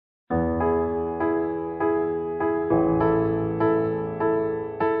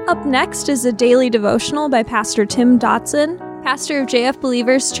Up next is a daily devotional by Pastor Tim Dotson, pastor of JF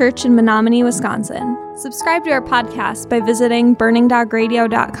Believers Church in Menominee, Wisconsin. Subscribe to our podcast by visiting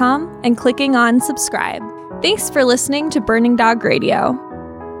burningdogradio.com and clicking on subscribe. Thanks for listening to Burning Dog Radio.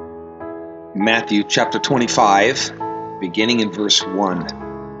 Matthew chapter 25, beginning in verse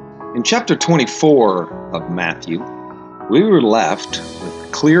 1. In chapter 24 of Matthew, we were left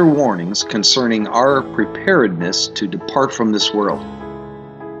with clear warnings concerning our preparedness to depart from this world.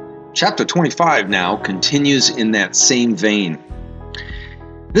 Chapter 25 now continues in that same vein.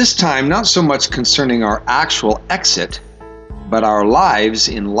 This time, not so much concerning our actual exit, but our lives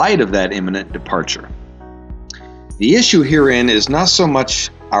in light of that imminent departure. The issue herein is not so much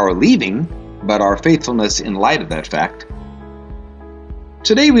our leaving, but our faithfulness in light of that fact.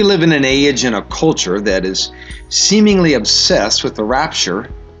 Today we live in an age and a culture that is seemingly obsessed with the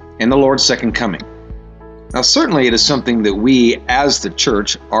rapture and the Lord's second coming. Now certainly it is something that we as the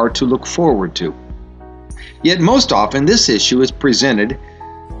church are to look forward to. Yet most often this issue is presented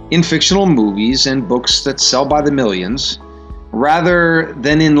in fictional movies and books that sell by the millions, rather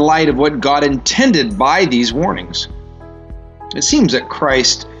than in light of what God intended by these warnings. It seems that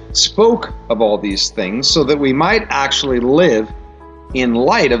Christ spoke of all these things so that we might actually live in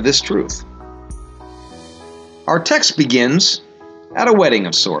light of this truth. Our text begins at a wedding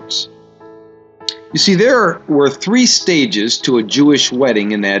of sorts. You see, there were 3 stages to a Jewish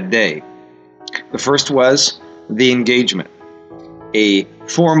wedding in that day. The first was the engagement, a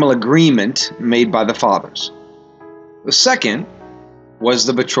formal agreement made by the fathers. The second was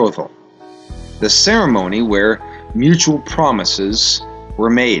the betrothal, the ceremony where mutual promises were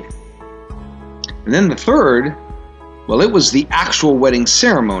made. And then the third, well, it was the actual wedding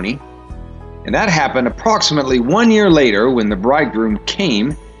ceremony, and that happened approximately 1 year later when the bridegroom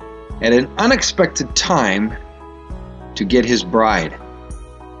came at an unexpected time to get his bride.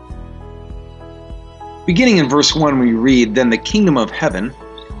 Beginning in verse 1, we read, "Then the kingdom of heaven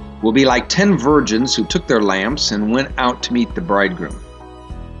will be like 10 virgins who took their lamps and went out to meet the bridegroom."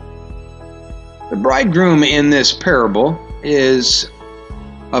 The bridegroom in this parable is,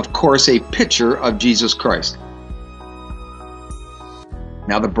 of course, a picture of Jesus Christ.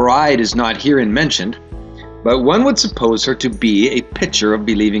 Now, the bride is not herein mentioned, but one would suppose her to be a picture of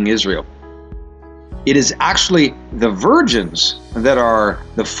believing Israel. It is actually the virgins that are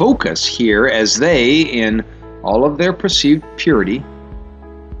the focus here, as they, in all of their perceived purity,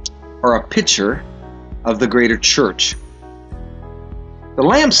 are a picture of the greater church. The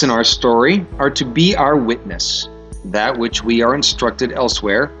lamps in our story are to be our witness, that which we are instructed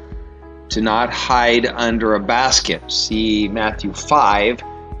elsewhere to not hide under a basket. See Matthew 5,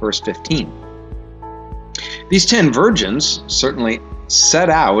 verse 15. These 10 virgins certainly set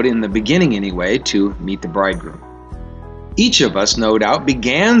out, in the beginning anyway, to meet the bridegroom. Each of us, no doubt,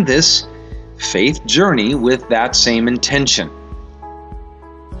 began this faith journey with that same intention.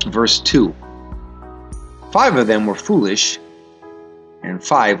 Verse 2. 5 of them were foolish, and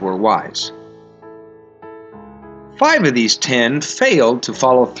 5 were wise. 5 of these 10 failed to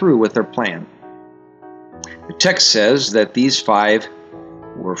follow through with their plan. The text says that these 5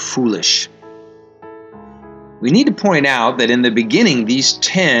 were foolish. We need to point out that in the beginning, these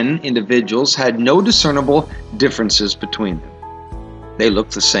 10 individuals had no discernible differences between them. They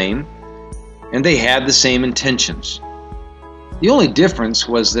looked the same, and they had the same intentions. The only difference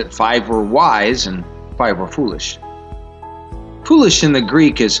was that 5 were wise and 5 were foolish. Foolish in the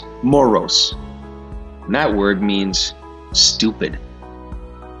Greek is moros, and that word means stupid.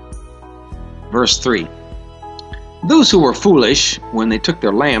 Verse 3. Those who were foolish, when they took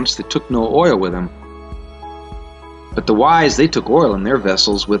their lamps, they took no oil with them. But the wise, they took oil in their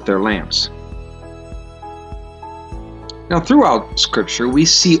vessels with their lamps. Now, throughout Scripture, we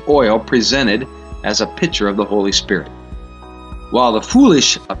see oil presented as a picture of the Holy Spirit. While the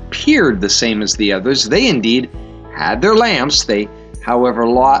foolish appeared the same as the others, they indeed had their lamps. They, however,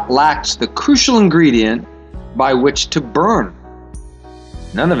 lacked the crucial ingredient by which to burn.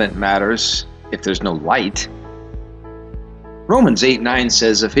 None of it matters if there's no light. Romans 8:9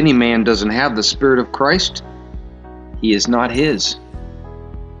 says, if any man doesn't have the Spirit of Christ, he is not his.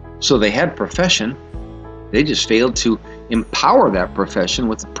 So they had profession. They just failed to empower that profession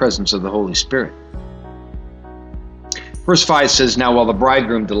with the presence of the Holy Spirit. Verse 5 says, now while the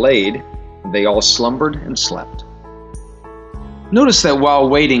bridegroom delayed, they all slumbered and slept. Notice that while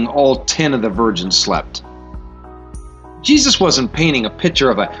waiting, all 10 of the virgins slept. Jesus wasn't painting a picture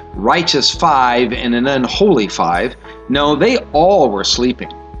of a righteous 5 and an unholy 5. No, they all were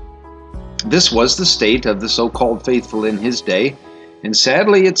sleeping. This was the state of the so-called faithful in his day, and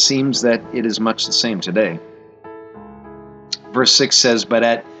sadly it seems that it is much the same today. Verse 6 says, but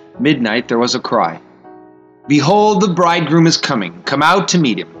at midnight, there was a cry, "Behold, the bridegroom is coming. Come out to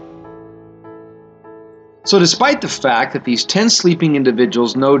meet him." So despite the fact that these 10 sleeping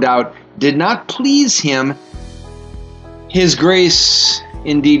individuals no doubt did not please him, his grace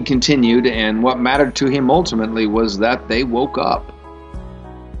indeed continued, and what mattered to him ultimately was that they woke up.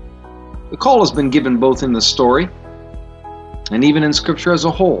 The call has been given both in the story and even in Scripture as a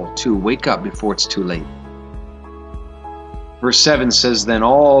whole to wake up before it's too late. Verse 7 says, "Then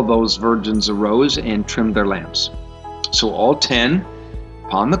all those virgins arose and trimmed their lamps." So all 10,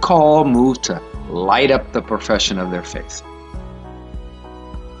 upon the call, moved to light up the profession of their faith.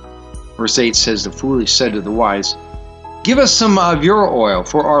 Verse 8 says, "The foolish said to the wise, 'Give us some of your oil,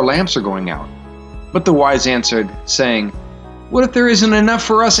 for our lamps are going out.' But the wise answered, saying, 'What if there isn't enough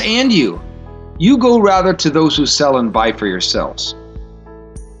for us and you? You go rather to those who sell and buy for yourselves.'"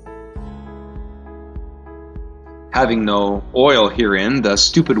 Having no oil herein, the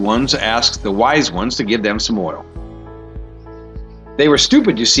stupid ones asked the wise ones to give them some oil. They were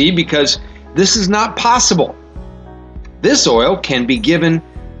stupid, you see, because this is not possible. This oil cannot be given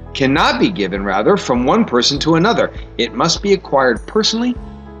from one person to another. It must be acquired personally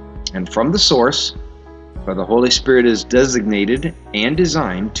and from the source, for the Holy Spirit is designated and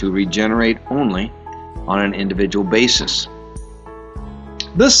designed to regenerate only on an individual basis.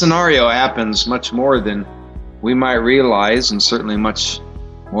 This scenario happens much more than we might realize, and certainly much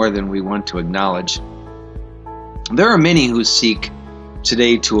more than we want to acknowledge. There are many who seek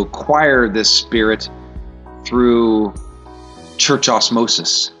today to acquire this spirit through church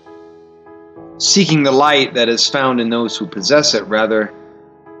osmosis, seeking the light that is found in those who possess it rather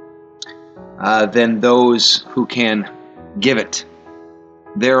than those who can give it.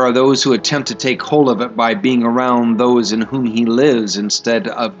 There are those who attempt to take hold of it by being around those in whom he lives instead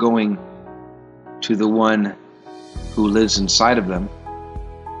of going to the one who lives inside of them.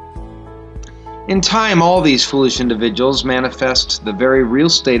 In time, all these foolish individuals manifest the very real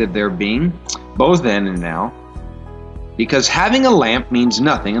state of their being, both then and now, because having a lamp means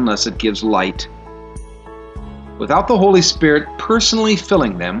nothing unless it gives light. Without the Holy Spirit personally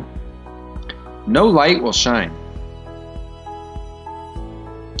filling them, no light will shine.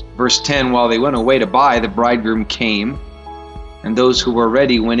 Verse 10, "While they went away to buy, the bridegroom came, and those who were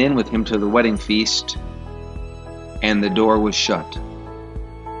ready went in with him to the wedding feast, and the door was shut."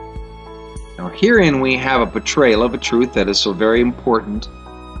 Now herein we have a portrayal of a truth that is so very important,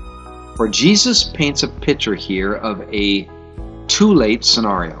 for Jesus paints a picture here of a too late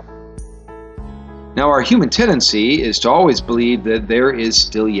scenario. Now our human tendency is to always believe that there is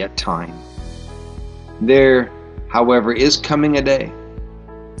still yet time. There, however, is coming a day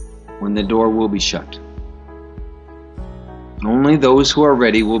when the door will be shut. Only those who are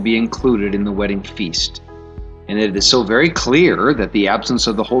ready will be included in the wedding feast. And it is so very clear that the absence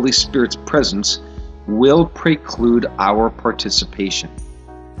of the Holy Spirit's presence will preclude our participation.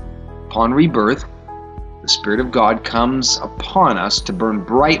 Upon rebirth, the Spirit of God comes upon us to burn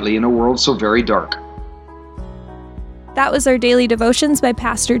brightly in a world so very dark. That was our daily devotions by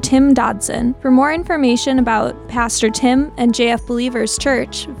Pastor Tim Dodson. For more information about Pastor Tim and JF Believers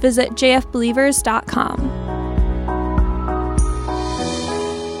Church, visit jfbelievers.com.